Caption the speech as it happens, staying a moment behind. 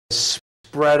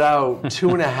spread out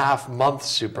 2.5 month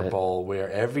Super Bowl where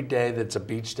every day that's a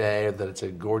beach day, that it's a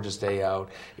gorgeous day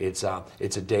out, it's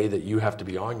a day that you have to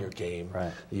be on your game.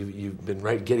 Right. You've been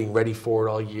getting ready for it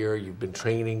all year. You've been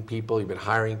training people. You've been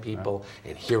hiring people,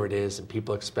 and here it is. And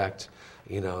people expect,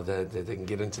 that they can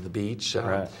get into the beach.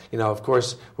 Of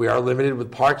course, we are limited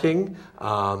with parking.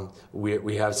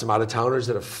 We have some out-of-towners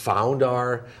that have found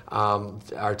our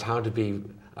town to be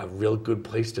a real good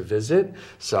place to visit.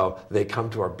 So they come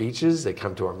to our beaches. They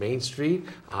come to our Main Street.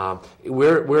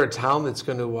 We're a town that's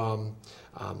going to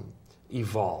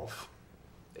evolve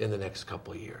in the next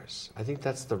couple of years. I think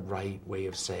that's the right way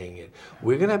of saying it.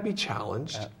 We're going to be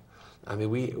challenged. Yeah. I mean,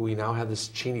 we now have this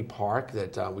Cheney Park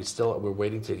that we're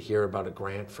waiting to hear about a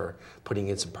grant for putting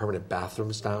in some permanent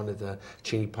bathrooms down at the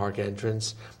Cheney Park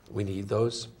entrance. We need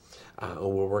those. We're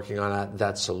working on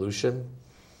that solution.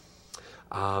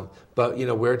 But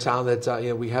we're a town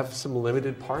that we have some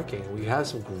limited parking. We have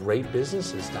some great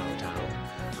businesses downtown,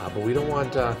 but we don't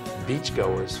want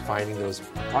beachgoers finding those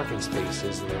parking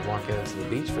spaces and then walking onto the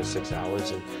beach for 6 hours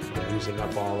and using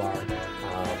up all our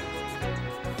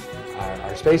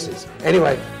spaces.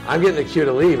 Anyway, I'm getting the cue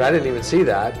to leave. I didn't even see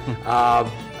that.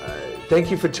 Thank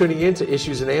you for tuning in to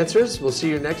Issues and Answers. We'll see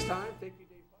you next time.